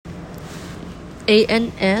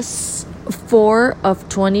ANS 4 of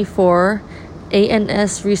 24,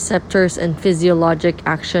 ANS receptors and physiologic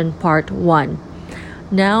action part 1.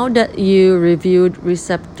 Now that you reviewed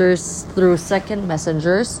receptors through second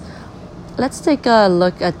messengers, let's take a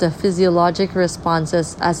look at the physiologic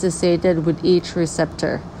responses associated with each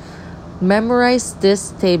receptor. Memorize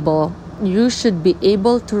this table. You should be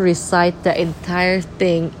able to recite the entire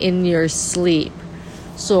thing in your sleep.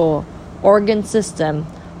 So, organ system,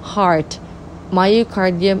 heart,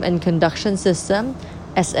 myocardium and conduction system,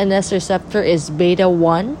 SNS receptor is beta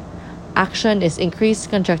 1. Action is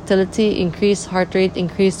increased contractility, increased heart rate,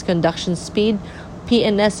 increased conduction speed.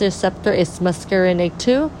 PNS receptor is muscarinic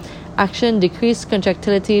 2. Action, decreased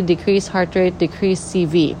contractility, decreased heart rate, decreased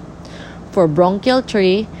CV. For bronchial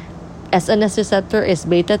tree, SNS receptor is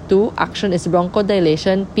beta 2. Action is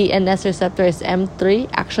bronchodilation. PNS receptor is M3.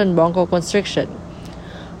 Action, bronchoconstriction.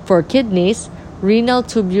 For kidneys, renal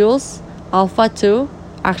tubules, alpha 2.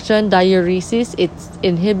 Action, diuresis. It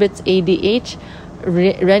inhibits ADH.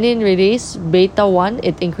 Renin release, beta 1.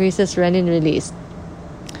 It increases renin release.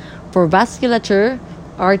 For vasculature,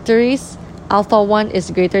 arteries, alpha 1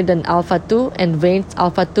 is greater than alpha 2 and veins,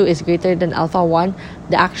 alpha 2 is greater than alpha 1.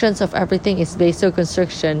 The actions of everything is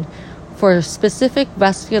vasoconstriction. For specific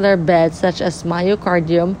vascular beds such as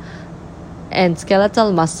myocardium and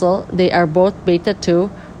skeletal muscle, they are both beta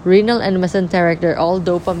 2. Renal and mesenteric, they're all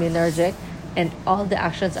dopaminergic, and all the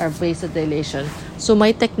actions are vasodilation. So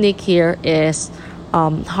my technique here is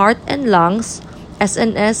heart and lungs.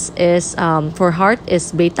 SNS is for heart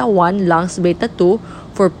is beta 1, lungs beta 2.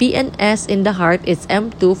 For PNS in the heart it's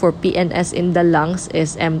M2. For PNS in the lungs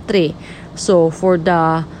is M3. So for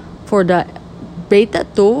the beta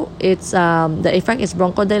 2, it's the effect is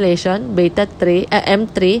bronchodilation. Beta 3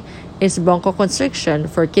 M3 is bronchoconstriction.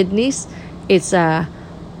 For kidneys, it's a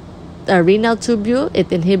renal tubule.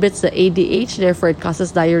 It inhibits the ADH, therefore it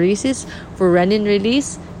causes diuresis. For renin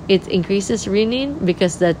release, it increases renin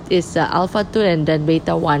because that is alpha 2 and then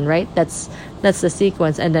beta 1, right? That's the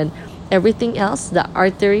sequence. And then everything else, the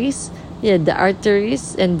arteries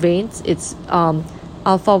and veins, it's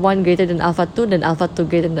alpha 1 greater than alpha 2, then alpha 2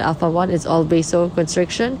 greater than alpha 1. It's all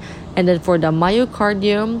vasoconstriction. And then for the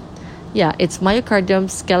myocardium, it's myocardium,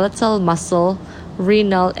 skeletal muscle,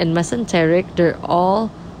 renal, and mesenteric. They're all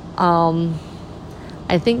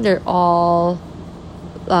I think they're all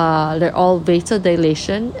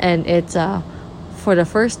vasodilation, and it's for the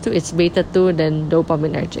first two it's beta 2, then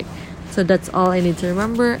dopaminergic. So that's all I need to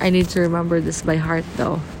remember. I need to remember this by heart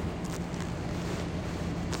though.